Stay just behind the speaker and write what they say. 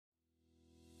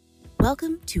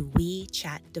Welcome to We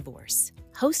Chat Divorce,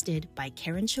 hosted by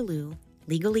Karen Chalou,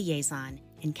 Legal Liaison,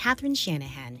 and Catherine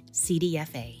Shanahan,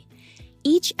 CDFA.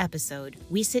 Each episode,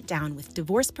 we sit down with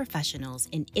divorce professionals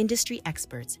and industry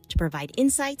experts to provide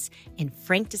insights and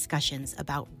frank discussions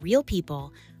about real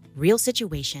people, real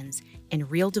situations,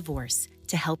 and real divorce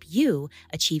to help you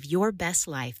achieve your best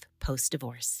life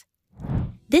post-divorce.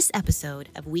 This episode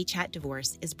of We Chat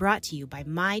Divorce is brought to you by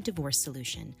My Divorce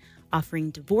Solution, offering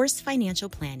divorce financial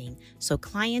planning so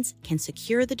clients can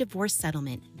secure the divorce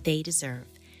settlement they deserve.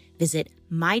 Visit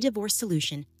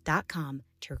mydivorcesolution.com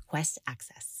to request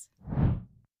access.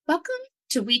 Welcome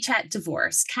to We Chat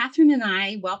Divorce. Catherine and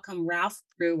I welcome Ralph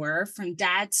Brewer from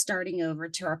Dad Starting Over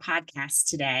to our podcast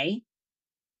today.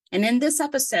 And in this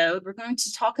episode, we're going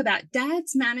to talk about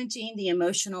dads managing the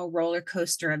emotional roller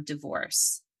coaster of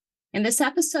divorce. In this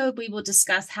episode, we will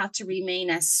discuss how to remain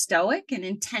as stoic and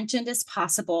intentioned as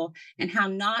possible and how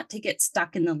not to get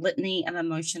stuck in the litany of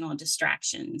emotional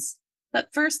distractions.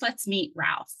 But first, let's meet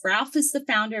Ralph. Ralph is the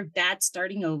founder of Dad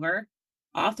Starting Over,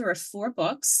 author of 4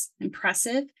 books,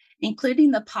 impressive,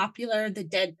 including the popular The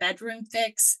Dead Bedroom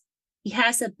Fix. He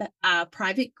has a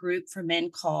private group for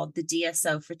men called the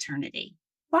DSO Fraternity.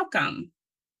 Welcome.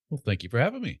 Well, thank you for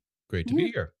having me. Great to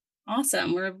be here.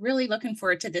 Awesome. We're really looking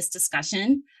forward to this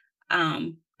discussion.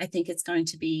 I think it's going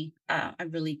to be a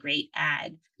really great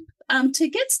ad. To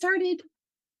get started,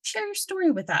 share your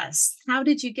story with us. How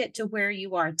did you get to where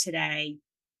you are today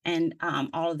and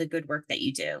all of the good work that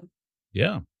you do?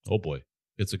 Yeah. Oh, boy.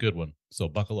 It's a good one. So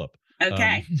buckle up.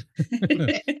 Okay.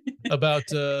 About,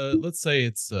 let's say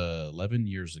it's 11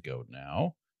 years ago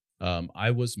now.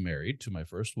 I was married to my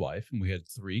first wife, and we had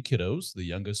 3 kiddos, the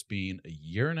youngest being a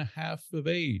year and a half of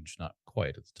age, not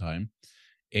quite at the time.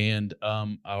 And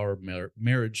our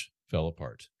marriage fell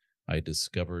apart. I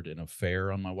discovered an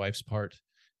affair on my wife's part,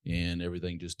 and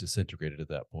everything just disintegrated at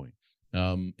that point.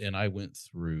 And I went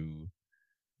through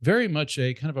very much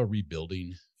a kind of a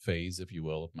rebuilding phase, if you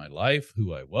will, of my life,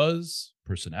 who I was,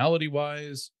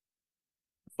 personality-wise.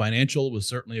 Financial was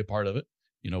certainly a part of it.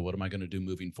 You know, what am I going to do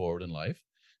moving forward in life?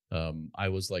 I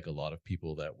was like a lot of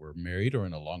people that were married or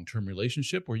in a long-term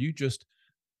relationship where you just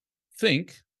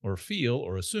think or feel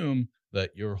or assume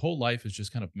that your whole life is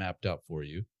just kind of mapped out for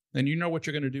you. And you know what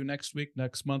you're going to do next week,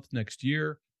 next month, next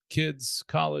year, kids,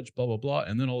 college, blah, blah, blah.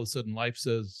 And then all of a sudden life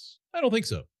says, I don't think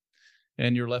so.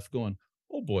 And you're left going,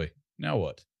 oh boy, now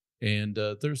what? And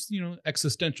there's,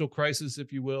 existential crisis,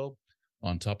 if you will,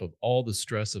 on top of all the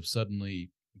stress of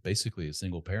suddenly basically a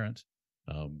single parent.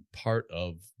 Part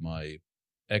of my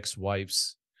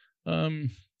ex-wife's, I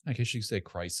guess you could say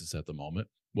crisis at the moment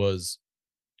was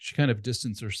she kind of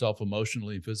distanced herself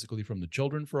emotionally and physically from the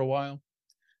children for a while.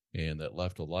 And that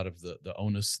left a lot of the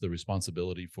onus, the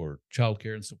responsibility for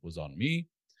childcare and stuff was on me.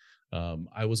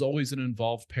 I was always an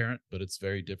involved parent, but it's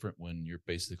very different when you're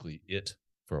basically it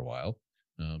for a while.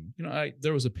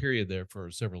 There was a period there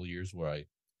for several years where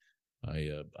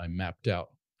I mapped out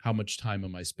how much time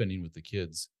am I spending with the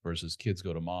kids versus kids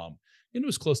go to mom. And it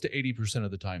was close to 80%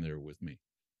 of the time they were with me.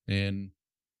 And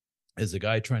as a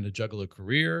guy trying to juggle a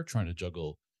career, trying to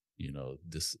juggle,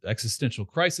 this existential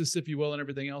crisis, if you will, and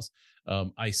everything else,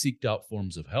 I seeked out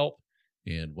forms of help.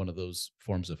 And one of those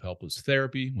forms of help was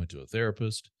therapy, went to a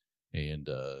therapist. And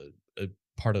a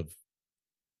part of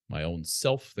my own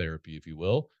self-therapy, if you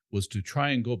will, was to try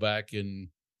and go back and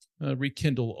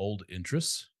rekindle old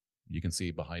interests. You can see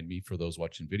behind me, for those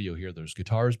watching video here, there's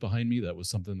guitars behind me. That was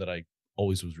something that I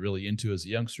always was really into as a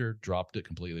youngster, dropped it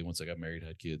completely once I got married,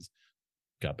 had kids,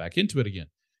 got back into it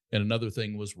again. And another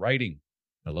thing was writing.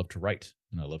 I love to write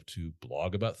and I love to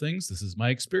blog about things. This is my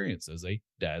experience as a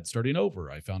dad starting over.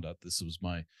 I found out this was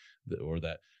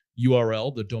that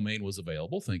URL, the domain was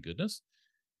available, thank goodness.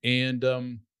 And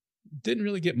didn't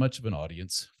really get much of an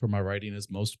audience for my writing,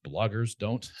 as most bloggers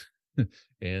don't.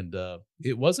 And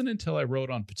it wasn't until I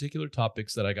wrote on particular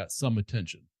topics that I got some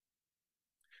attention.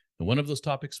 And one of those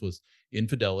topics was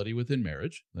infidelity within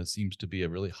marriage. That seems to be a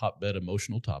really hotbed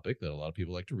emotional topic that a lot of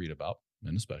people like to read about,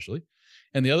 men especially.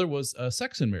 And the other was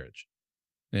sex in marriage.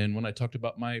 And when I talked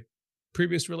about my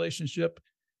previous relationship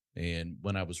and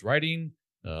when I was writing,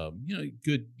 a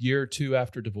good year or 2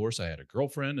 after divorce, I had a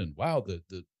girlfriend, and wow, the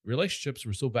relationships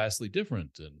were so vastly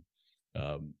different.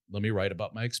 And let me write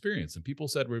about my experience. And people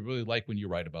said, we really like when you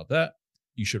write about that.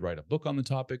 You should write a book on the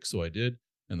topic. So I did.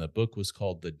 And the book was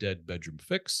called The Dead Bedroom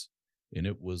Fix. And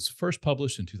it was first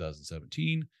published in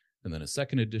 2017, and then a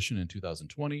second edition in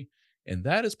 2020. And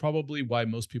that is probably why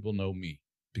most people know me,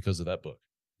 because of that book.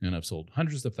 And I've sold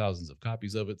hundreds of thousands of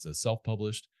copies of it. It's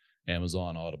self-published,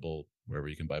 Amazon, Audible, wherever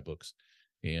you can buy books.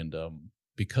 And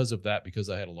because of that, because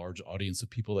I had a large audience of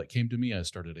people that came to me, I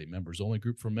started a members only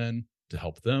group for men to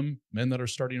help them, men that are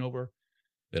starting over.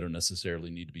 They don't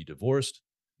necessarily need to be divorced.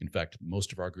 In fact,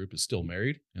 most of our group is still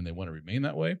married and they want to remain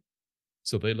that way.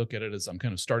 So they look at it as I'm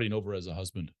kind of starting over as a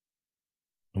husband.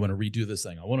 I want to redo this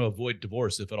thing. I want to avoid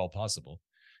divorce if at all possible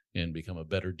and become a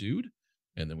better dude.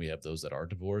 And then we have those that are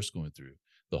divorced going through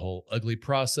the whole ugly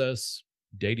process,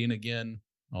 dating again,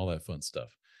 all that fun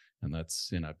stuff. And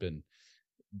that's, I've been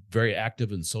very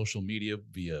active in social media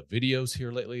via videos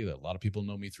here lately. That a lot of people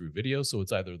know me through videos. So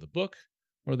it's either the book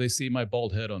or they see my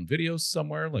bald head on videos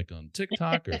somewhere, like on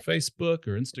TikTok or Facebook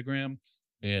or Instagram,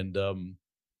 and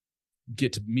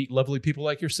get to meet lovely people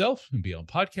like yourself and be on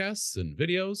podcasts and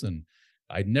videos. And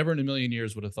I never in a million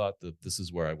years would have thought that this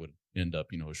is where I would end up.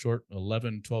 A short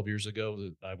 11, 12 years ago,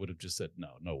 that I would have just said,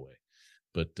 no way.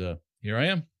 But here I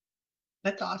am.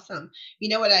 That's awesome. You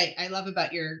know what I love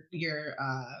about your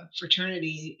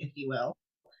fraternity, if you will,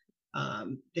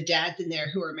 the dads in there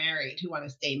who are married, who want to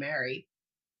stay married.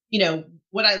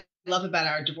 What I love about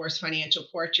our divorce financial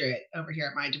portrait over here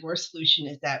at My Divorce Solution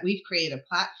is that we've created a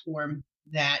platform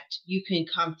that you can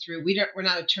come through. We're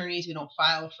not attorneys. We don't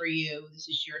file for you. This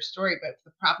is your story. But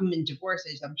the problem in divorce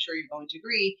is, I'm sure you're going to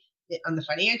agree, on the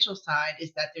financial side,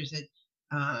 is that there's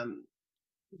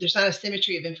not a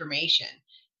symmetry of information.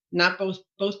 Not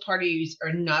both parties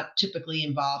are not typically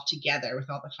involved together with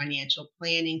all the financial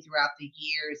planning throughout the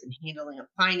years and handling of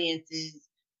finances.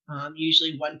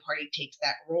 Usually one party takes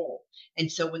that role. And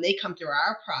so when they come through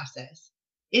our process,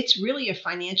 it's really a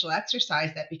financial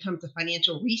exercise that becomes a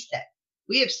financial reset.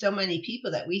 We have so many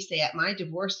people that we say at My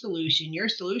Divorce Solution, your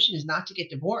solution is not to get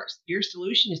divorced. Your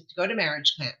solution is to go to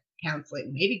marriage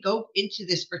counseling, maybe go into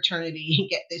this fraternity and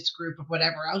get this group of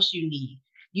whatever else you need.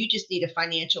 You just need a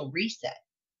financial reset.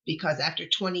 Because after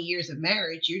 20 years of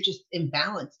marriage, you're just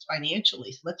imbalanced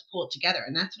financially. So let's pull it together.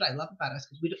 And that's what I love about us,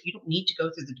 because you don't need to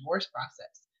go through the divorce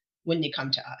process when you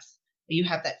come to us. You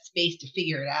have that space to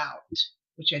figure it out,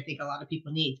 which I think a lot of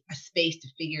people need, a space to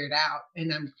figure it out.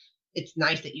 And it's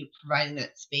nice that you're providing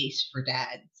that space for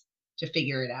dads to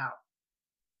figure it out.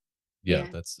 Yeah.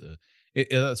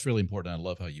 That's really important. I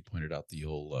love how you pointed out the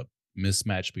whole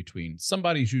mismatch between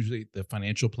somebody's usually the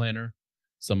financial planner,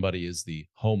 somebody is the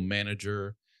home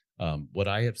manager. What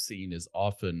I have seen is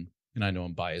often, and I know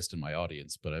I'm biased in my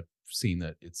audience, but I've seen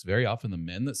that it's very often the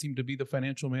men that seem to be the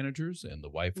financial managers, and the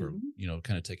wife are,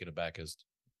 kind of taken aback as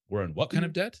we're in what kind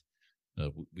of debt?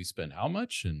 We spend how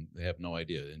much? And they have no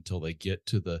idea until they get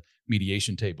to the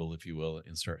mediation table, if you will,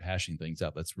 and start hashing things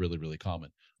out. That's really, really common.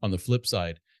 On the flip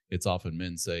side, it's often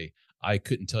men say, I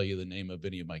couldn't tell you the name of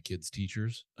any of my kids'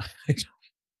 teachers. I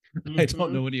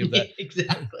don't know any of that.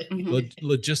 Exactly.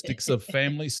 Logistics of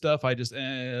family stuff. I just,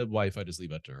 wife, I just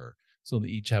leave that to her. So they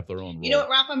each have their own role. You know what,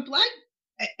 Ralph, I'm glad.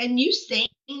 And you saying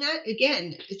that,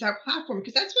 again, it's our platform,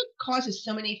 because that's what causes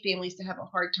so many families to have a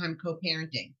hard time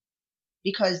co-parenting.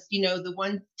 Because, the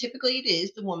one, typically it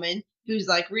is the woman who's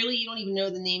like, really, you don't even know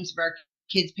the names of our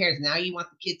kids' parents. Now you want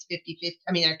the kids 50-50.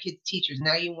 I mean, our kids' teachers.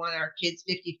 Now you want our kids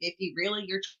 50-50. Really?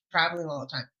 You're traveling all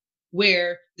the time.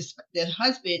 Where the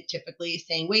husband typically is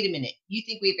saying, wait a minute, you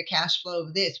think we have a cash flow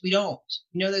of this? We don't.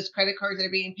 Those credit cards that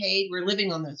are being paid, we're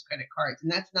living on those credit cards.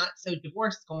 And that's not, so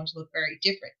divorce is going to look very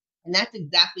different. And that's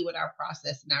exactly what our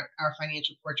process and our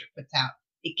financial portrait puts out.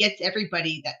 It gets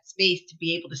everybody that space to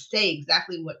be able to say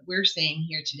exactly what we're saying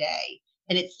here today.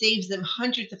 And it saves them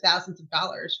hundreds of thousands of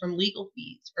dollars from legal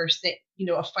fees for,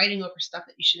 fighting over stuff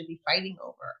that you shouldn't be fighting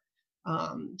over.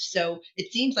 So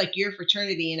it seems like your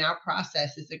fraternity and our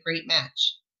process is a great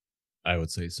match. I would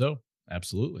say so.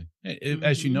 Absolutely.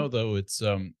 As you know, though, it's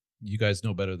you guys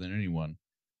know better than anyone.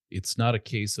 It's not a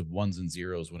case of ones and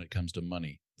zeros when it comes to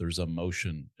money. There's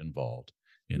emotion involved.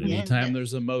 And anytime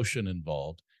there's emotion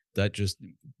involved, that just,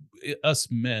 us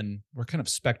men, we're kind of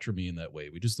spectrumy in that way.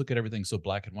 We just look at everything so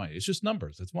black and white. It's just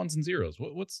numbers. It's ones and zeros.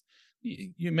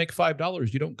 You make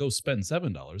 $5, you don't go spend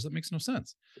 $7. That makes no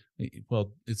sense.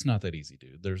 Well, it's not that easy,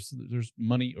 dude. There's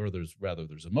money, or there's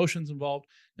emotions involved,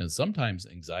 and sometimes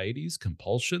anxieties,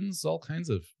 compulsions, all kinds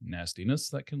of nastiness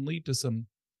that can lead to some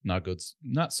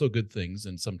not so good things.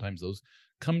 And sometimes those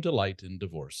come to light in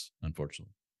divorce,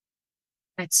 unfortunately.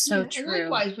 That's so true. And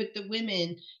likewise with the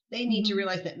women, they need to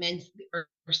realize that men are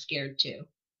scared too.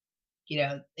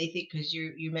 They think because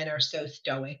you men are so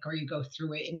stoic, or you go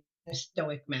through it in a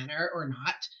stoic manner or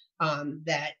not,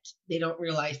 that they don't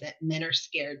realize that men are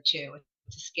scared too.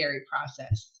 It's a scary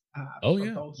process.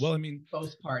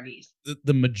 Both parties.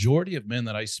 The majority of men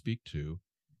that I speak to,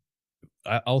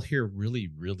 I'll hear really,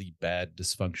 really bad,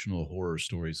 dysfunctional horror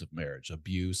stories of marriage,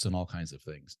 abuse, and all kinds of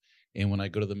things. And when I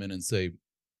go to the men and say,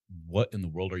 what in the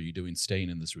world are you doing staying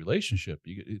in this relationship?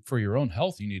 For your own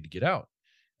health, you need to get out.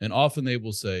 And often they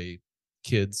will say,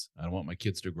 kids, I don't want my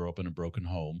kids to grow up in a broken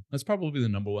home. That's probably the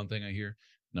number one thing I hear.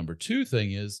 Number two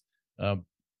thing is, um,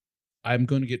 I'm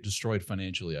going to get destroyed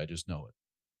financially. I just know it.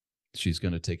 She's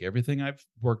going to take everything I've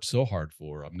worked so hard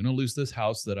for. I'm going to lose this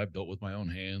house that I built with my own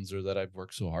hands or that I've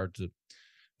worked so hard to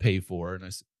pay for. And I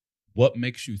said, what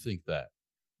makes you think that?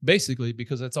 Basically,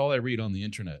 because that's all I read on the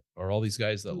internet, are all these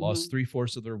guys that lost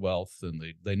 3/4 of their wealth and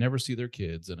they never see their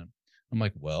kids. And I'm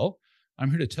like, well, I'm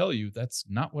here to tell you that's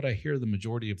not what I hear the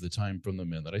majority of the time from the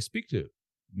men that I speak to.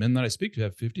 Men that I speak to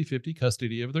have 50-50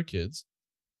 custody of their kids.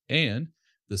 And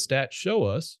the stats show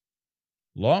us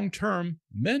long term,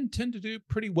 men tend to do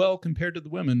pretty well compared to the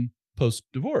women post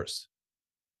divorce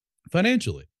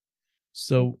financially.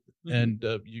 So, and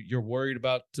you're worried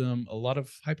about a lot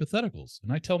of hypotheticals.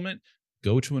 And I tell men,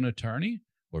 go to an attorney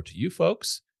or to you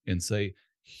folks and say,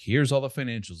 here's all the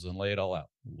financials and lay it all out.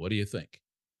 What do you think?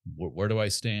 Where do I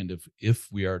stand if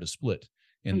we are to split?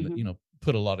 And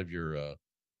put a lot of your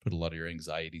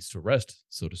anxieties to rest,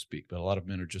 so to speak. But a lot of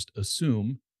men are just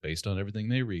assume, based on everything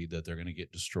they read, that they're going to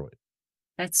get destroyed.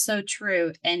 That's so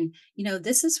true. And,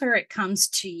 this is where it comes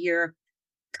to your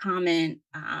comment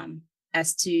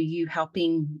as to you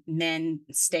helping men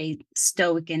stay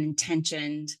stoic and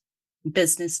intentioned,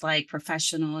 business-like,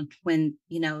 professional when,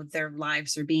 their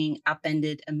lives are being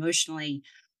upended emotionally.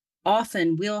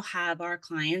 Often we'll have our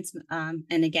clients, and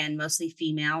again, mostly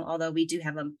female, although we do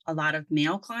have a lot of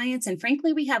male clients. And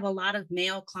frankly, we have a lot of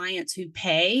male clients who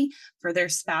pay for their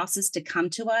spouses to come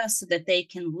to us so that they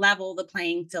can level the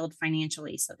playing field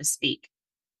financially, so to speak.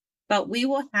 But we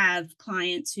will have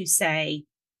clients who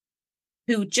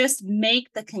just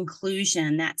make the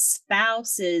conclusion that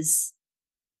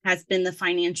has been the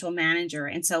financial manager.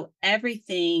 And so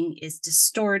everything is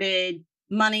distorted.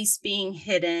 Money's being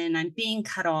hidden, I'm being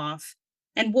cut off.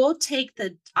 And we'll take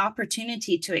the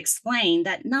opportunity to explain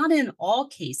that not in all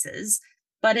cases,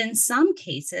 but in some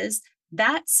cases,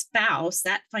 that spouse,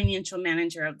 that financial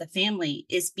manager of the family,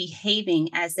 is behaving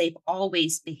as they've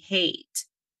always behaved.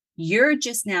 You're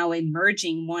just now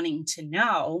emerging, wanting to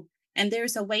know, and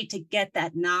there's a way to get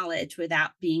that knowledge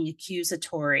without being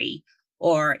accusatory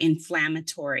or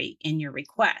inflammatory in your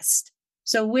request.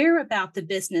 So we're about the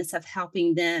business of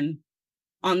helping them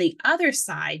on the other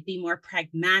side be more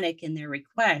pragmatic in their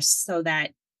requests so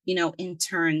that, in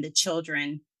turn, the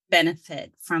children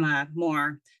benefit from a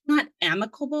more, not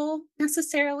amicable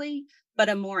necessarily, but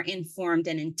a more informed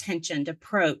and intentioned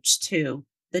approach to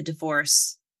the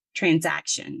divorce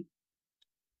transaction.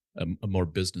 A more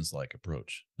business-like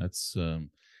approach. That's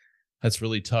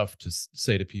really tough to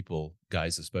say to people,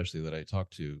 guys, especially that I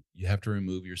talk to. You have to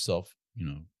remove yourself,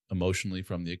 emotionally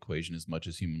from the equation as much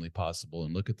as humanly possible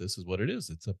and look at this as what it is.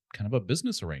 It's a kind of a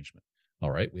business arrangement.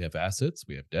 All right, we have assets,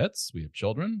 we have debts, we have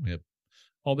children, we have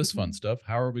all this fun stuff.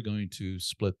 How are we going to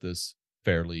split this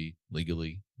fairly,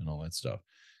 legally, and all that stuff?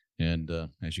 And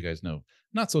as you guys know,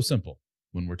 not so simple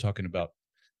when we're talking about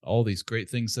all these great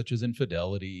things such as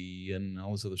infidelity and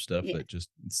all this other stuff that just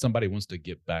somebody wants to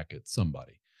get back at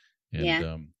somebody.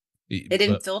 And it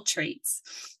infiltrates.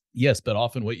 Yes, but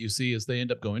often what you see is they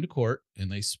end up going to court and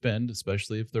they spend,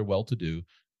 especially if they're well-to-do,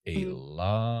 a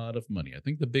lot of money. I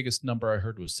think the biggest number I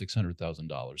heard was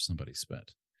 $600,000 somebody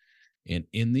spent. And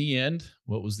in the end,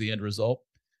 what was the end result?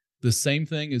 The same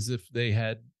thing as if they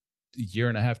had a year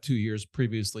and a half, 2 years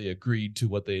previously agreed to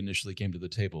what they initially came to the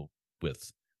table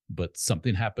with. But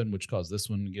something happened which caused this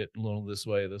one to get a little this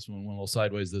way, this one went a little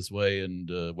sideways this way, and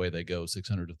away they go.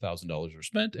 $600,000 to $1,000 are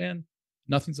spent and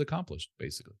nothing's accomplished,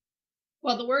 basically.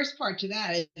 Well, the worst part to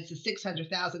that is the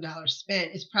 $600,000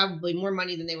 spent is probably more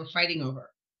money than they were fighting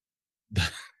over.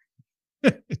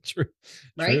 True.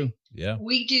 Right? True. Yeah.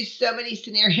 We do so many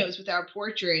scenarios with our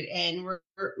portrait, and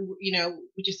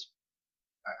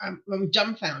I'm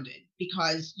dumbfounded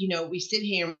because, we sit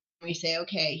here and we say,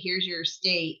 okay, here's your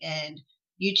estate, and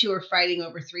you two are fighting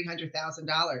over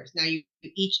 $300,000. Now you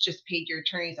each just paid your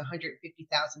attorneys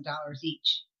 $150,000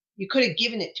 each. You could have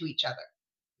given it to each other.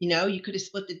 You could have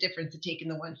split the difference and taken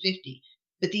the 150.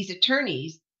 But these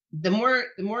attorneys, the more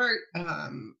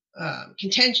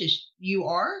contentious you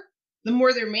are, the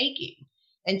more they're making.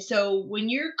 And so when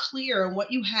you're clear on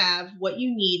what you have, what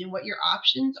you need, and what your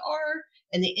options are,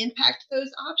 and the impact of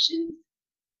those options,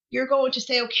 you're going to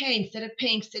say, okay, instead of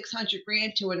paying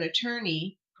 $600,000 to an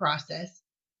attorney process,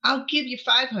 I'll give you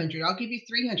 $500. I'll give you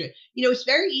 $300. It's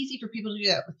very easy for people to do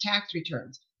that with tax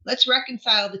returns. Let's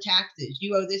reconcile the taxes.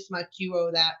 You owe this much, you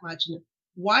owe that much. And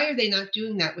why are they not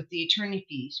doing that with the attorney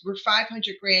fees? We're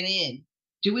 $500,000 in.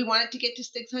 Do we want it to get to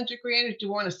 $600,000, or do we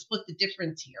want to split the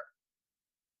difference here?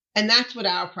 And that's what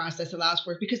our process allows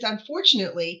for. Because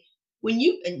unfortunately, when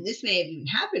you, and this may have even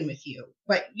happened with you,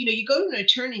 but you go to an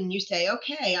attorney and you say,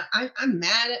 okay, I'm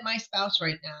mad at my spouse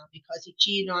right now because he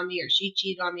cheated on me or she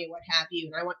cheated on me or what have you,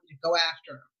 and I want you to go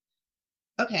after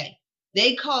him. Okay.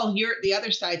 They call the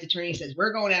other side's attorney and says,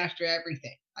 we're going after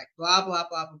everything. Like blah, blah,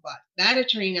 blah, blah, blah. That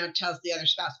attorney now tells the other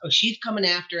spouse, oh, she's coming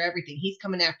after everything. He's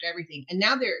coming after everything. And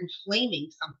now they're inflaming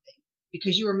something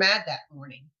because you were mad that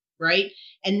morning, right?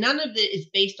 And none of it is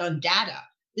based on data.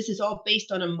 This is all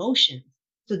based on emotions.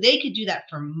 So they could do that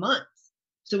for months.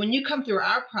 So when you come through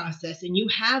our process and you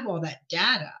have all that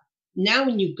data, now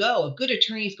when you go, a good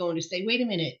attorney is going to say, wait a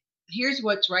minute, here's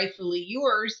what's rightfully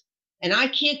yours. And I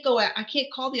can't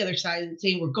call the other side and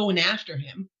say we're going after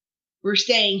him. We're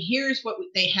saying here's what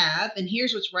they have and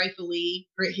here's what's rightfully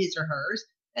his or hers.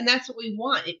 And that's what we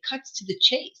want. It cuts to the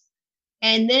chase.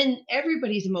 And then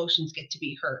everybody's emotions get to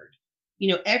be heard.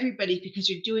 Everybody, because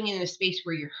you're doing it in a space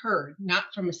where you're heard, not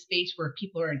from a space where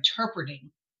people are interpreting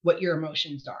what your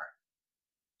emotions are.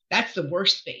 That's the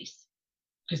worst space.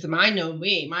 Because I know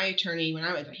my attorney,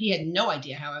 he had no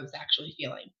idea how I was actually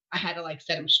feeling. I had to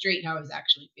set him straight how I was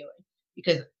actually feeling.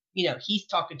 Because he's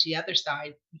talking to the other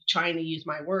side trying to use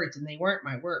my words and they weren't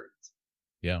my words.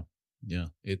 Yeah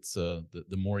it's the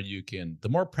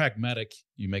more pragmatic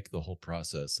you make the whole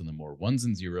process, and the more ones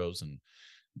and zeros, and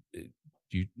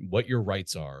what your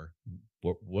rights are,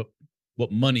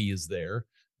 what money is there,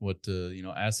 what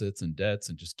assets and debts,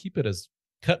 and just keep it as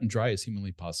cut and dry as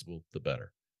humanly possible, the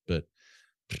better. But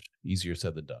easier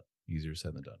said than done.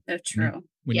 So true.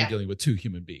 When you're dealing with two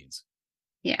human beings.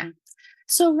 Yeah.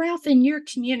 So Ralph, in your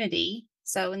community,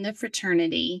 so in the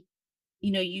fraternity,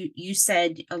 you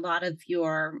said a lot of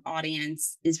your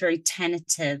audience is very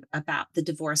tentative about the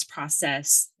divorce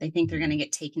process. They think they're going to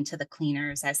get taken to the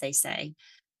cleaners, as they say.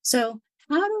 So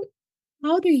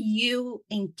how do you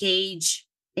engage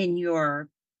in your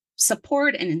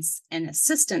support and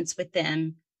assistance with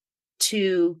them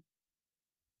to,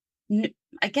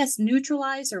 I guess,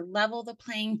 neutralize or level the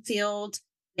playing field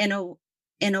in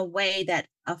a way that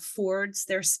affords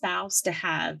their spouse to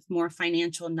have more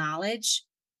financial knowledge?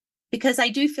 Because I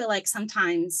do feel like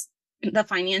sometimes the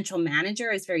financial manager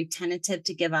is very tentative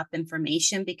to give up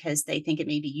information because they think it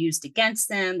may be used against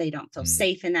them. They don't feel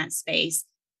safe in that space.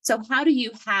 So how do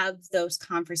you have those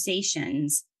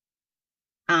conversations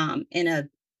in a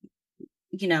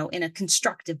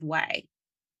constructive way?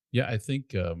 Yeah, I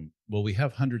think, we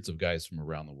have hundreds of guys from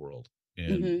around the world,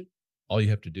 and all you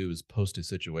have to do is post a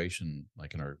situation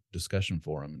like in our discussion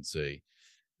forum and say,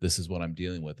 this is what I'm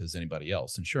dealing with. Is anybody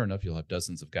else? And sure enough, you'll have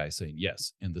dozens of guys saying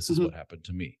yes. And this is what happened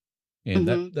to me. And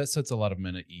that sets a lot of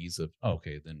men at ease of,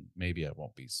 okay, then maybe I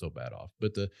won't be so bad off.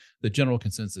 But the general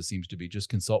consensus seems to be just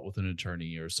consult with an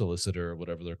attorney or solicitor or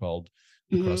whatever they're called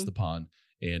across the pond,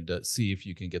 and see if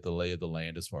you can get the lay of the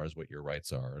land as far as what your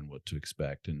rights are and what to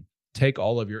expect. And take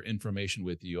all of your information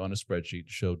with you on a spreadsheet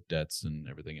to show debts and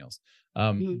everything else.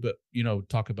 But,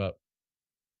 talk about,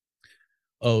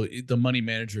 the money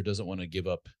manager doesn't want to give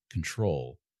up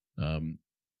control.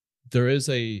 There is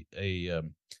a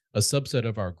subset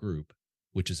of our group,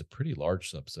 which is a pretty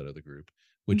large subset of the group,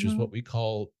 which is what we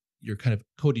call your kind of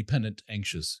codependent,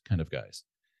 anxious kind of guys.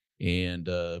 And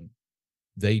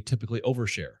they typically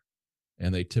overshare,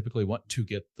 and they typically want to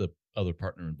get the other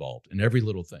partner involved in every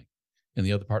little thing. And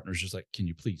the other partner is just like, can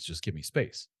you please just give me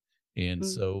space? And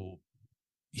so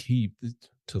to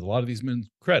a lot of these men's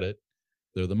credit,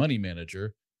 they're the money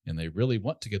manager, and they really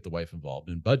want to get the wife involved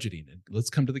in budgeting. And let's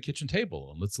come to the kitchen table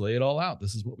and let's lay it all out.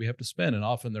 This is what we have to spend. And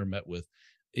often they're met with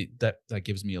that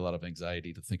gives me a lot of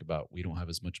anxiety to think about. We don't have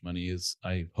as much money as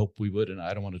I hope we would, and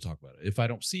I don't want to talk about it. If I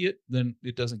don't see it, then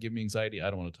it doesn't give me anxiety. I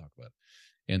don't want to talk about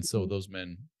it. And so those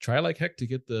men try like heck to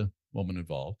get the woman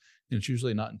involved. And it's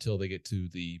usually not until they get to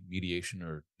the mediation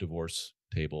or divorce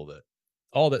table that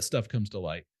all that stuff comes to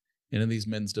light. And in these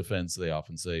men's defense, they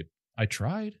often say, I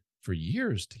tried for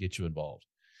years to get you involved,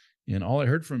 and all I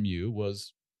heard from you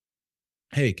was,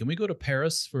 hey, can we go to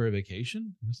Paris for a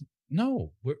vacation? I said,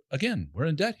 no, we're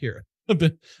in debt here. I've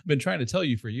been trying to tell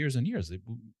you for years and years.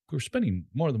 We're spending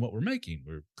more than what we're making.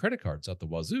 We're credit cards out the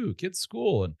wazoo, kids'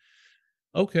 school. And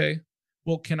okay,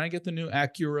 well, can I get the new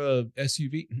Acura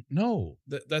SUV? No,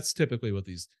 that's typically what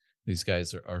these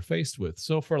guys are faced with.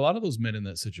 So for a lot of those men in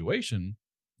that situation,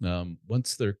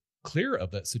 once they're clear of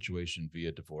that situation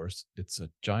via divorce, it's a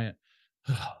giant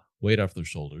weight off their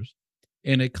shoulders.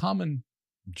 And a common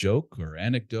joke or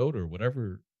anecdote or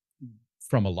whatever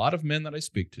from a lot of men that I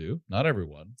speak to, not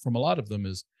everyone, from a lot of them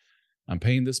is, I'm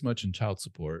paying this much in child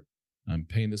support. I'm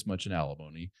paying this much in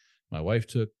alimony. My wife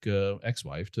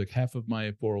ex-wife took half of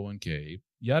my 401k,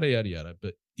 yada, yada, yada.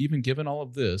 But even given all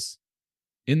of this,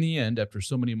 in the end, after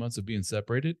so many months of being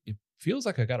separated, it feels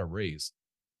like I got a raise.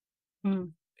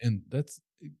 Mm. And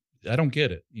I don't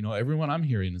get it. Everyone I'm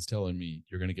hearing is telling me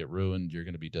you're going to get ruined, you're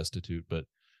going to be destitute, but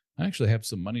I actually have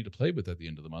some money to play with at the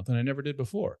end of the month, and I never did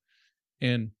before.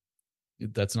 And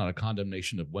that's not a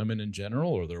condemnation of women in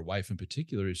general or their wife in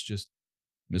particular. It's just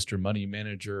Mr. Money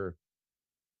Manager,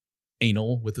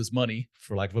 anal with his money,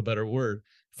 for lack of a better word,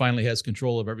 finally has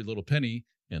control of every little penny.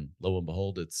 And lo and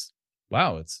behold,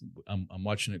 I'm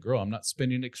watching it grow. I'm not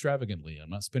spending extravagantly. I'm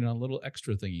not spending on little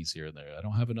extra thingies here and there. I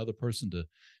don't have another person to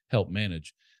help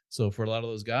manage. So for a lot of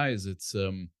those guys, it's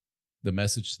the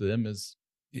message to them is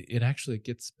it actually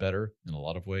gets better in a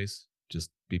lot of ways.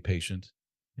 Just be patient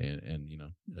and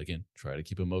again, try to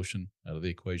keep emotion out of the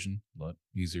equation. A lot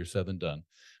easier said than done.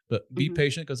 But be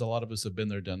patient, because a lot of us have been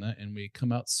there, done that, and we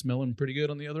come out smelling pretty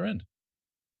good on the other end.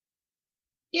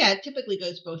 Yeah, it typically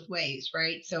goes both ways,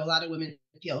 right? So a lot of women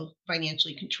feel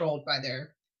financially controlled by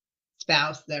their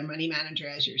spouse, their money manager,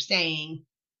 as you're saying,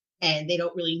 and they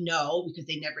don't really know because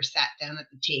they never sat down at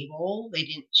the table. They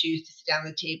didn't choose to sit down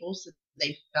at the table, so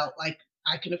they felt like,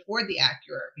 I can afford the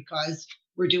Acura because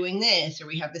we're doing this, or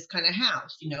we have this kind of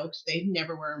house, because they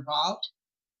never were involved.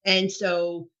 And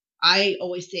so I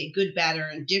always say, good, bad, or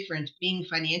indifferent, being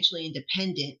financially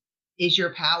independent is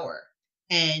your power.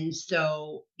 And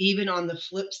so even on the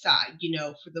flip side,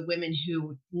 for the women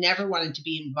who never wanted to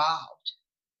be involved,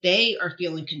 they are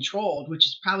feeling controlled, which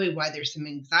is probably why there's some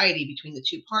anxiety between the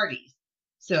two parties.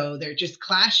 So they're just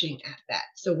clashing at that.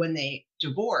 So when they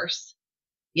divorce,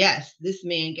 yes, this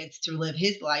man gets to live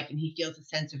his life and he feels a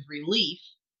sense of relief.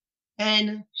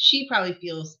 And she probably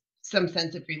feels some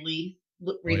sense of relief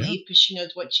Oh, yeah. because she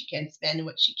knows what she can spend and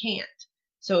what she can't.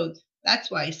 So that's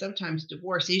why sometimes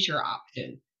divorce is your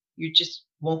option. You just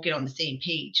won't get on the same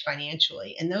page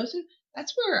financially. And that's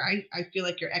where I feel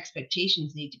like your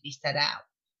expectations need to be set out.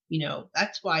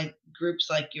 That's why groups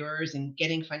like yours and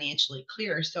getting financially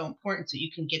clear are so important, so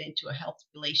you can get into a healthy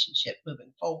relationship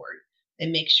moving forward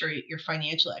and make sure your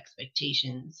financial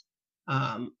expectations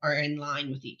are in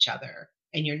line with each other,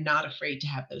 and you're not afraid to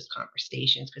have those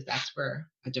conversations, because that's where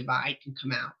a divide can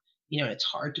come out. It's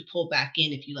hard to pull back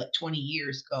in if you let 20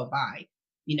 years go by.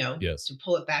 Yes, To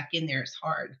pull it back in there is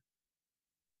hard.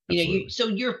 absolutely. So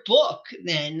your book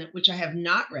then, which I have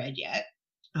not read yet,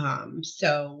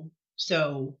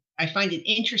 so I find it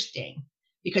interesting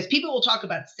because people will talk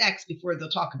about sex before they'll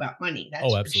talk about money. That's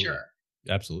Oh, for absolutely. sure.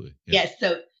 Absolutely. Yeah. Yes.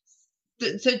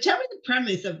 So tell me the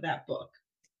premise of that book.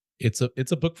 It's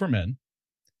a book for men,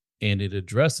 and it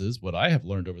addresses what I have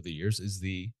learned over the years is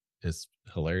as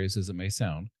hilarious as it may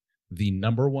sound, the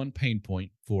number one pain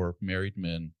point for married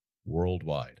men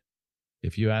worldwide.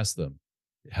 If you ask them,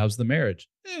 how's the marriage?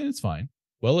 It's fine.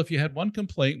 Well, if you had one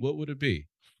complaint, what would it be?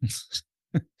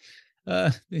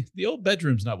 The old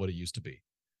bedroom's not what it used to be.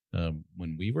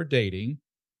 When we were dating,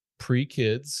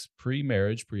 pre-kids,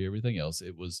 pre-marriage, pre-everything else,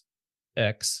 it was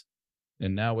X,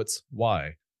 and now it's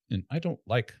Y. And I don't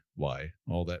like Y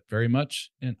all that very much.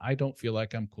 And I don't feel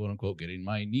like I'm, quote unquote, getting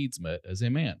my needs met as a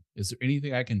man. Is there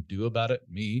anything I can do about it?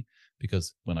 Me?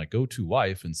 Because when I go to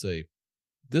wife and say,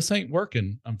 this ain't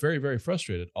working, I'm very, very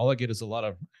frustrated. All I get is a lot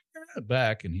of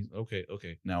back. And he's okay.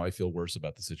 Now I feel worse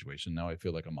about the situation. Now I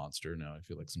feel like a monster. Now I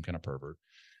feel like some kind of pervert.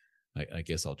 I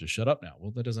guess I'll just shut up now.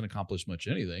 Well, that doesn't accomplish much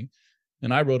anything.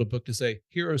 And I wrote a book to say,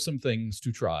 here are some things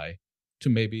to try to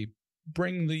maybe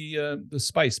bring the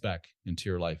spice back into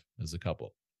your life as a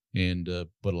couple. And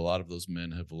but a lot of those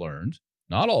men have learned,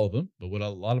 not all of them, but what a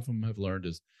lot of them have learned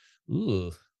is,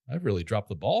 ooh, I've really dropped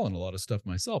the ball on a lot of stuff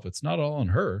myself. It's not all on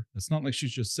her. It's not like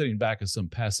she's just sitting back as some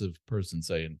passive person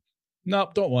saying,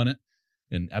 nope, don't want it.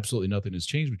 And absolutely nothing has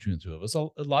changed between the two of us. A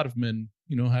lot of men,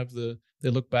 they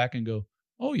look back and go,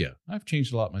 oh yeah, I've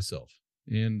changed a lot myself.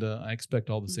 And I expect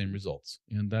all the same results.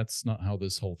 And that's not how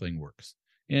this whole thing works.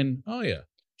 And oh yeah,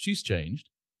 she's changed,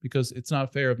 because it's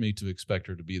not fair of me to expect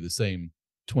her to be the same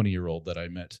 20-year-old that I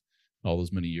met all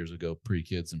those many years ago,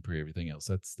 pre-kids and pre-everything else.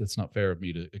 That's not fair of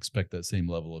me to expect that same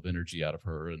level of energy out of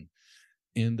her.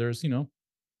 And there's,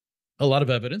 a lot of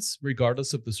evidence,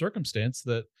 regardless of the circumstance,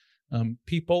 that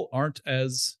people aren't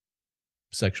as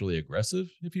sexually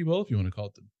aggressive, if you will, if you want to call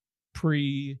it the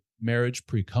pre-marriage,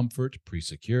 pre-comfort,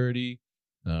 pre-security.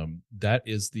 That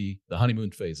is the honeymoon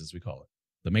phase, as we call it,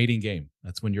 the mating game.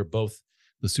 That's when you're both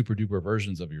the super duper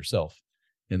versions of yourself.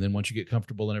 And then once you get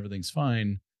comfortable and everything's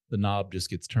fine, the knob just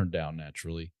gets turned down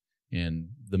naturally. And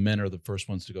the men are the first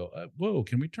ones to go, whoa,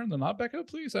 can we turn the knob back up,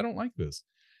 please? I don't like this.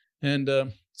 And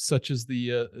such is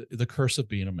the curse of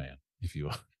being a man, if you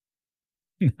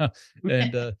will.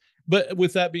 And but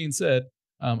with that being said,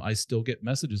 I still get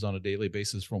messages on a daily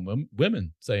basis from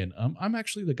women saying, I'm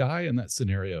actually the guy in that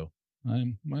scenario.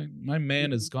 My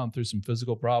man has gone through some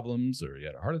physical problems, or he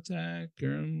had a heart attack,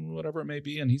 or whatever it may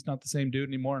be, and he's not the same dude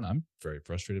anymore. And I'm very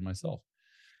frustrated myself.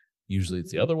 Usually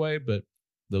it's the other way, but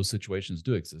those situations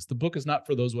do exist. The book is not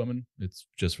for those women; it's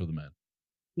just for the men.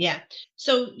 Yeah.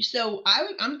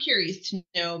 I'm curious to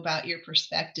know about your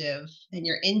perspective and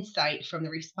your insight from the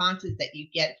responses that you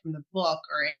get from the book,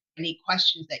 or any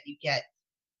questions that you get,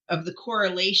 of the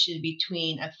correlation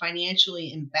between a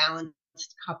financially imbalanced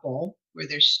couple where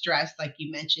there's stress, like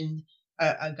you mentioned,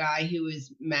 a guy who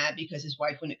is mad because his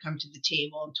wife wouldn't come to the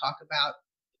table and talk about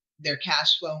their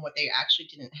cash flow and what they actually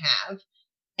didn't have,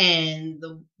 and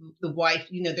the wife,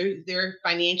 they're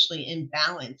financially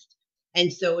imbalanced.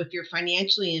 And so if you're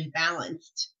financially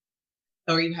imbalanced,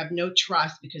 or you have no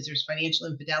trust because there's financial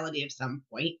infidelity of some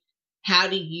point, how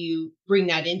do you bring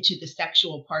that into the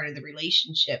sexual part of the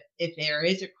relationship if there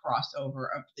is a crossover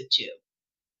of the two?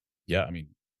 Yeah, I mean,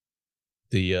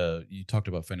 the you talked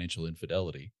about financial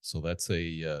infidelity, so that's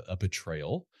a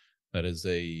betrayal. That is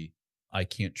a I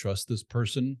can't trust this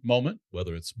person moment,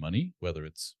 whether it's money, whether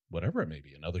it's whatever it may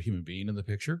be, another human being in the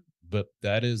picture. But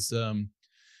that is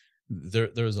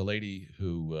there's a lady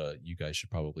who you guys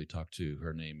should probably talk to.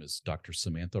 Her name is Dr.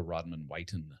 Samantha Rodman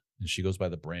Whiten, and she goes by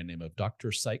the brand name of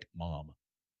Dr. Psych Mom.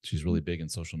 She's really big in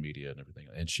social media and everything.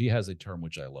 And she has a term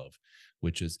which I love,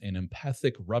 which is an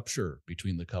empathic rupture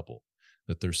between the couple.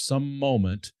 That there's some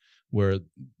moment where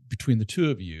between the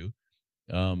two of you,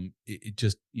 it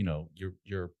just,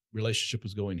 your relationship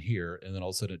was going here, and then all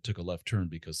of a sudden it took a left turn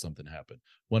because something happened.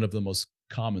 One of the most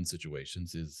common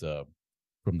situations is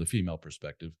from the female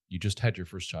perspective. You just had your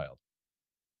first child,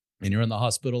 and you're in the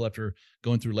hospital after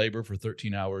going through labor for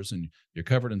 13 hours, and you're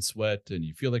covered in sweat, and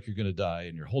you feel like you're going to die,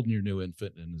 and you're holding your new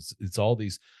infant, and it's all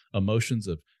these emotions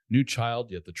of new child,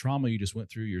 yet the trauma you just went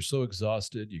through, you're so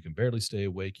exhausted, you can barely stay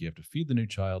awake, you have to feed the new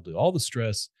child, all the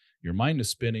stress, your mind is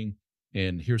spinning,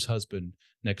 and here's husband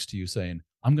next to you saying,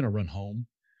 I'm going to run home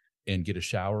and get a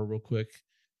shower real quick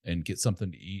and get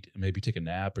something to eat and maybe take a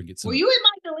nap or get some. Were you in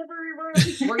my delivery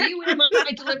room? Were you in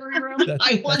my delivery room?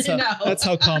 I want to know. That's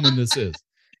how common this is.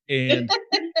 And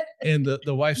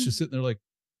the wife's just sitting there like,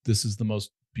 this is the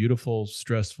most beautiful,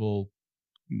 stressful,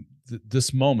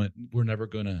 this moment we're never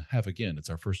going to have again. It's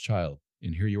our first child.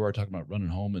 And here you are talking about running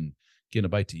home and getting a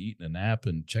bite to eat and a nap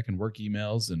and checking work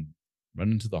emails and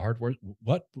running to the hardware.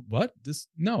 What?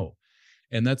 No.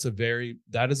 And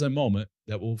that is a moment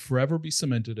that will forever be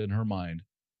cemented in her mind,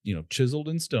 chiseled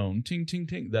in stone, ting, ting,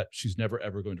 ting, that she's never,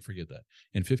 ever going to forget that.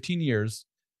 In 15 years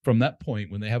from that point,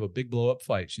 when they have a big blow up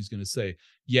fight, she's going to say,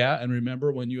 yeah. And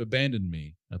remember when you abandoned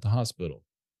me at the hospital?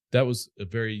 That was a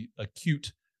very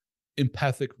acute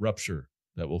empathic rupture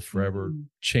that will forever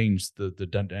change the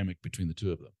dynamic between the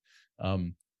two of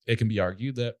them. It can be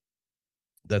argued that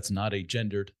that's not a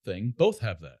gendered thing. Both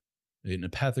have that. An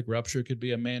empathic rupture could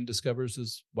be a man discovers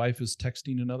his wife is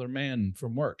texting another man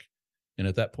from work. And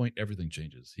at that point, everything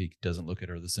changes. He doesn't look at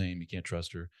her the same. He can't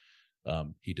trust her.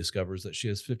 He discovers that she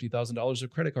has $50,000 of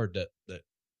credit card debt that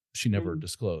she never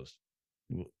disclosed.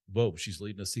 Whoa, she's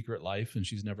leading a secret life and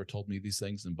she's never told me these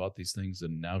things and bought these things.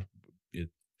 And now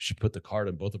she put the card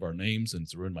in both of our names and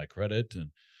it's ruined my credit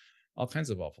and all kinds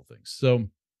of awful things. So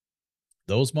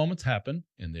those moments happen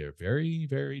and they're very,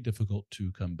 very difficult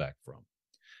to come back from,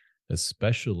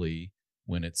 especially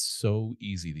when it's so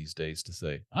easy these days to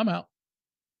say, I'm out.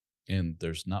 And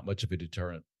there's not much of a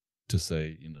deterrent to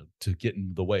say, to get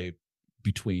in the way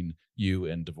between you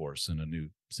and divorce and a new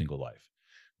single life,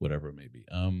 whatever it may be.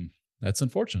 That's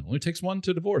unfortunate. It only takes one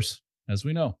to divorce, as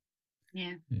we know.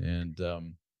 Yeah. And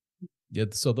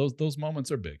so those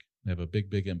moments are big. They have a big,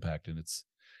 big impact. And it's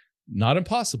not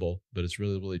impossible, but it's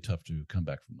really, really tough to come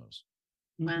back from those.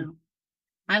 Wow.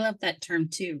 I love that term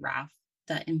too, Ralph,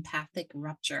 the empathic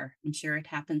rupture. I'm sure it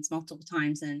happens multiple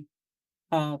times in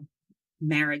all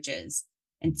marriages.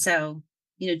 And so,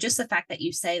 just the fact that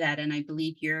you say that, and I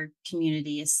believe your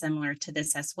community is similar to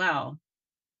this as well,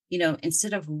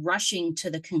 instead of rushing to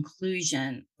the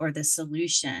conclusion or the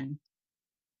solution,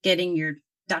 getting your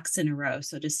ducks in a row,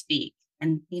 so to speak.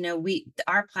 And,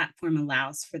 our platform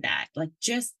allows for that. Like,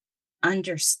 just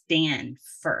understand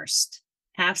first,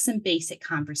 have some basic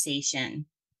conversation,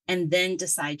 and then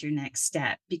decide your next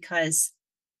step. Because,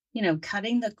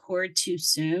 cutting the cord too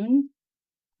soon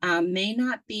may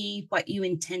not be what you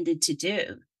intended to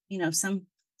do.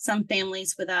 Some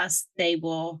families with us, they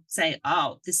will say,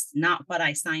 oh, this is not what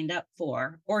I signed up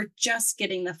for, or just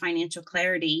getting the financial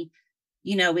clarity,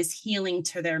 is healing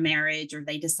to their marriage, or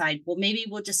they decide, well, maybe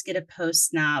we'll just get a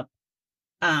post-nup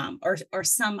or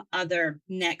some other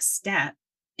next step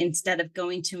instead of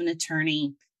going to an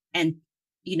attorney and,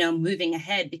 moving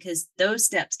ahead, because those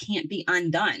steps can't be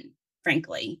undone,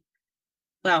 frankly.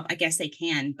 Well, I guess they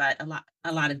can, but a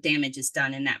lot of damage is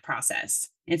done in that process.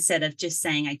 Instead of just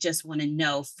saying, I just want to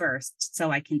know first so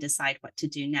I can decide what to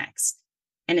do next.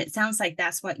 And it sounds like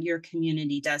that's what your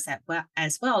community does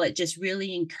as well. It just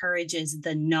really encourages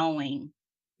the knowing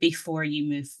before you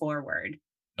move forward.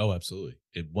 Oh, absolutely.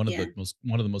 Yeah. One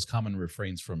of the most common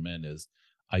refrains from men is,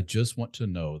 "I just want to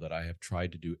know that I have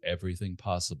tried to do everything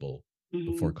possible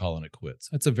before Hmm. calling it quits."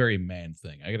 That's a very man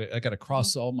thing. I gotta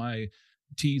cross all my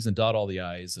T's and dot all the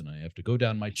I's, and I have to go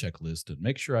down my checklist and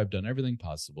make sure I've done everything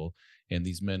possible. And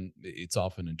these men, it's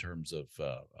often in terms of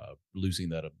losing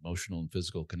that emotional and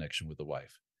physical connection with the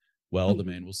wife. Well, the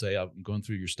man Hmm. will say, "I'm going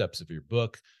through your steps of your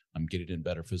book. I'm getting in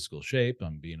better physical shape.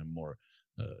 I'm being a more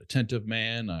attentive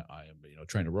man. I am,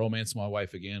 trying to romance my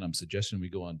wife again. I'm suggesting we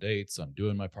go on dates. I'm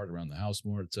doing my part around the house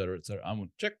more, et cetera, et cetera." I'm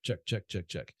going check, check, check, check,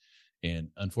 check.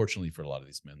 And unfortunately for a lot of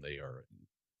these men, they are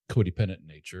codependent in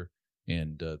nature,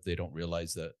 and they don't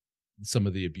realize that some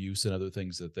of the abuse and other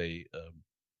things that they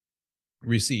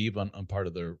receive on part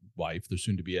of their wife, their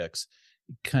soon-to-be ex,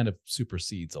 kind of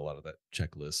supersedes a lot of that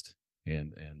checklist.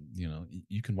 And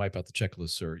you can wipe out the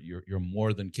checklist, sir. You're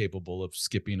more than capable of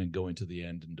skipping and going to the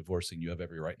end and divorcing. You have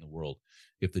every right in the world.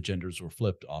 If the genders were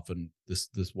flipped, often this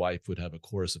wife would have a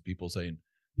chorus of people saying,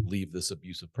 "Leave this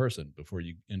abusive person before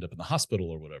you end up in the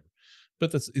hospital," or whatever.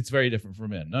 But it's very different for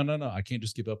men. No, no, no. I can't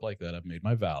just give up like that. I've made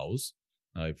my vows.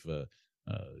 I've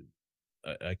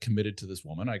I committed to this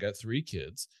woman. I got 3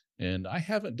 kids, and I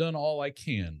haven't done all I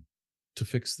can to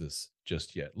fix this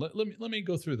just yet. Let me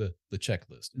go through the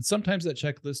checklist. And sometimes that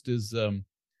checklist is,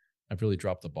 I've really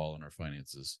dropped the ball on our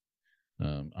finances.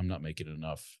 I'm not making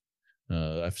enough.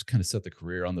 I've kind of set the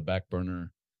career on the back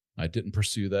burner. I didn't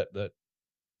pursue that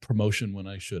promotion when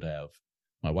I should have.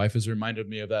 My wife has reminded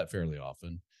me of that fairly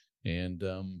often, and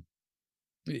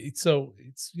it's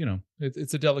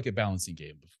a delicate balancing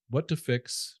game of what to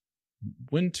fix,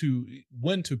 when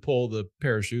to pull the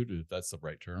parachute, if that's the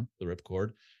right term, the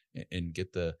ripcord, and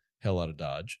get the hell out of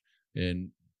Dodge,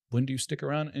 and when do you stick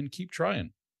around and keep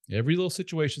trying. Every little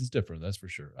situation's different, that's for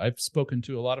sure. I've spoken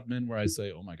to a lot of men where I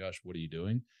say, "Oh my gosh, what are you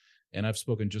doing?" And I've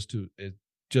spoken just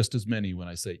as many when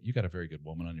I say, "You got a very good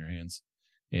woman on your hands,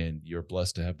 and you're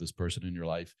blessed to have this person in your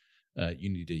life. You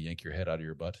need to yank your head out of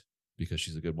your butt because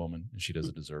she's a good woman and she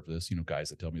doesn't deserve this." Guys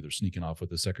that tell me they're sneaking off with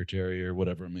the secretary or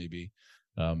whatever it may be.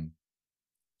 Um,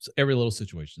 so every little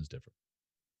situation is different.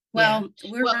 Yeah. Well,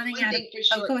 we're Well, running one out of. thing for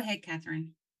Oh, sure, go ahead,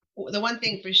 Catherine. the one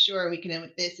thing for sure we can have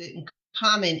with this in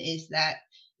common is that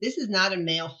this is not a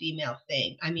male female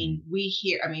thing. I Mm.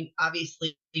 mean,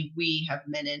 obviously we have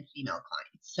men and female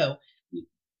clients. So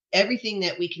everything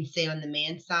that we can say on the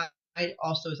man side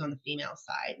also is on the female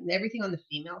side. And everything on the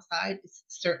female side is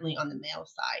certainly on the male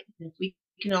side. And if we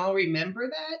can all remember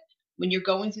that when you're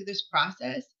going through this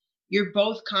process, you're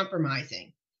both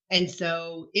compromising. And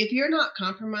so if you're not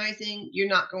compromising, you're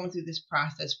not going through this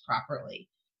process properly.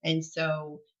 And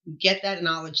so get that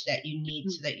knowledge that you need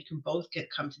so that you can both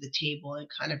come to the table and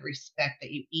kind of respect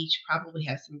that you each probably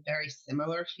have some very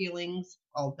similar feelings,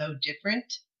 although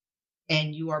different,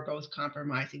 and you are both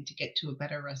compromising to get to a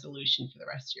better resolution for the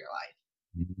rest of your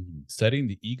life. Setting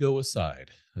the ego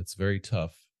aside, that's very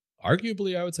tough.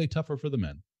 Arguably, I would say tougher for the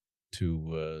men.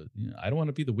 I don't want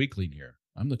to be the weakling here.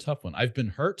 I'm the tough one. I've been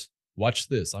hurt. Watch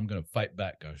this. I'm going to fight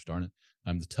back. Gosh darn it.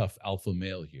 I'm the tough alpha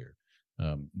male here.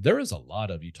 There is a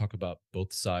lot of, you talk about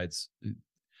both sides.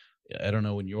 I don't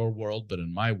know in your world, but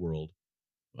in my world,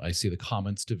 I see the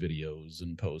comments to videos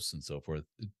and posts and so forth.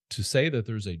 To say that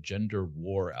there's a gender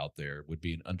war out there would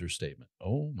be an understatement.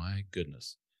 Oh my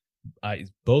goodness.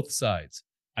 Both sides.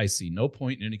 I see no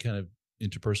point in any kind of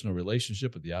interpersonal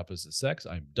relationship with the opposite sex.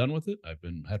 I'm done with it.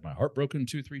 Had my heart broken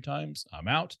 2-3 times. I'm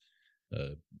out.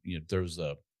 There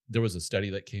was a study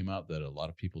that came out that a lot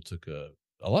of people took a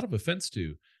lot of offense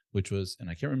to, which was, and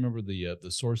I can't remember the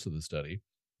source of the study,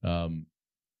 um,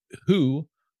 who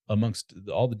amongst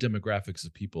all the demographics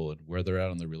of people and where they're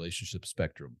at on the relationship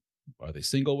spectrum, are they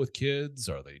single with kids?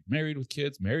 Are they married with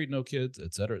kids? Married, no kids,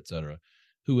 et cetera, et cetera.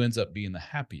 Who ends up being the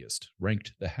happiest,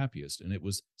 ranked the happiest? And it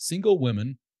was single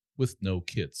women with no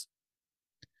kids.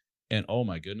 And oh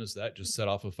my goodness, that just set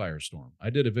off a firestorm. I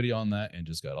did a video on that and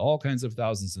just got all kinds of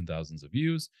thousands and thousands of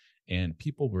views. And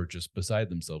people were just beside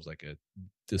themselves, like,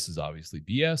 this is obviously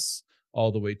BS,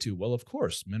 all the way to, well, of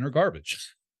course, men are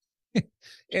garbage.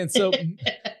 And so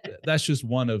that's just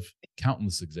one of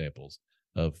countless examples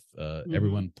of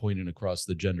everyone pointing across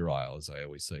the gender aisle, as I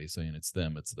always say, saying it's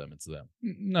them, it's them, it's them.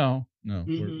 No,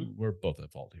 we're both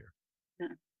at fault here. Yeah.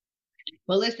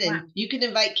 Well, listen, Wow. you can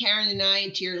invite Karen and I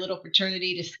into your little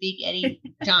fraternity to speak any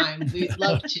time. We'd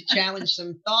love to challenge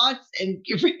some thoughts and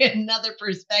give you another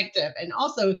perspective. And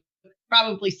also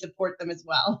probably support them as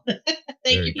well. Thank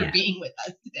Very you for good. being with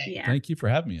us today. Yeah. Thank you for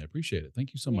having me. I appreciate it.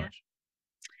 Thank you so Yeah. much.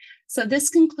 So this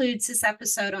concludes this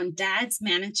episode on dads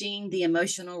managing the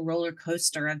emotional roller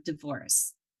coaster of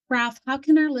divorce. Ralph, how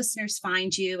can our listeners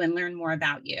find you and learn more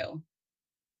about you?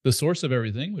 The source of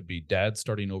everything would be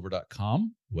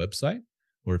dadstartingover.com website,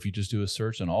 or if you just do a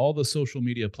search on all the social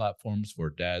media platforms for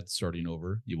Dad Starting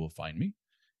Over, you will find me.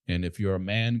 And if you're a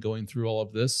man going through all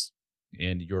of this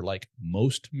and you're like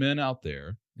most men out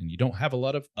there and you don't have a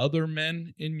lot of other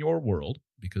men in your world,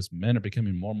 because men are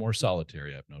becoming more and more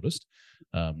solitary, I've noticed,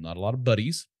 not a lot of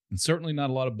buddies, and certainly not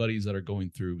a lot of buddies that are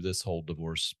going through this whole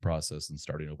divorce process and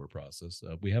starting over process.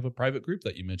 We have a private group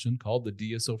that you mentioned called the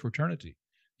DSO Fraternity.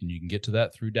 And you can get to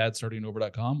that through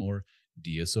dadstartingover.com or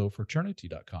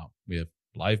dsofraternity.com. We have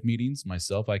live meetings.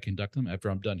 Myself, I conduct them. After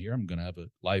I'm done here, I'm going to have a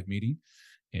live meeting.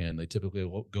 And they typically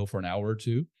will go for an hour or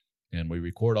two. And we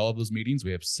record all of those meetings.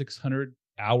 We have 600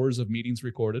 hours of meetings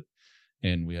recorded.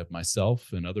 And we have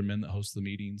myself and other men that host the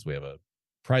meetings. We have a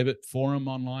private forum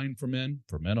online for men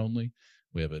only.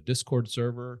 We have a Discord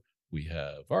server. We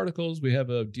have articles. We have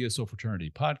a DSO Fraternity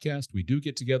podcast. We do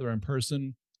get together in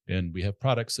person. And we have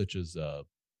products such as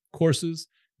courses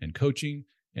and coaching,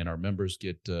 and our members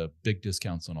get big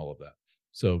discounts on all of that.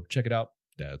 So check it out,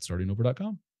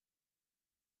 dadstartingover.com.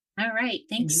 All right.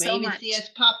 Thanks You may so even much. see us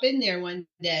pop in there one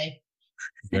day.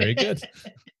 Very good.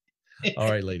 All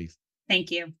right, ladies. Thank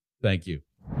you. Thank you.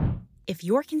 If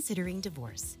you're considering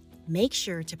divorce, make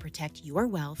sure to protect your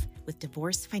wealth with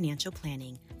divorce financial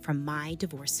planning from My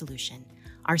Divorce Solution.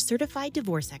 Our certified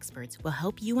divorce experts will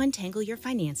help you untangle your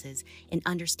finances and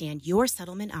understand your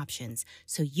settlement options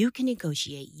so you can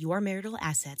negotiate your marital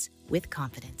assets with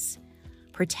confidence.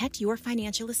 Protect your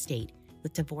financial estate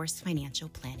with divorce financial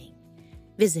planning.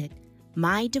 Visit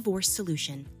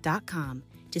mydivorcesolution.com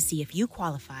to see if you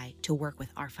qualify to work with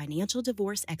our financial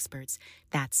divorce experts.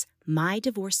 That's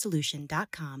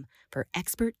mydivorcesolution.com for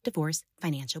expert divorce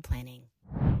financial planning.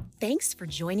 Thanks for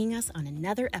joining us on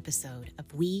another episode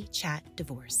of We Chat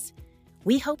Divorce.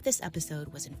 We hope this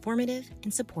episode was informative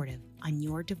and supportive on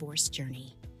your divorce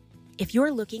journey. If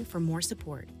you're looking for more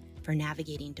support for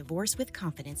navigating divorce with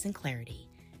confidence and clarity,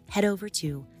 head over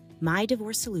to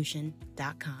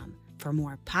mydivorcesolution.com for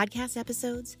more podcast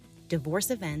episodes,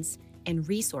 divorce events, and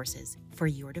resources for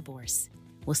your divorce.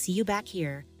 We'll see you back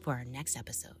here for our next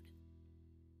episode.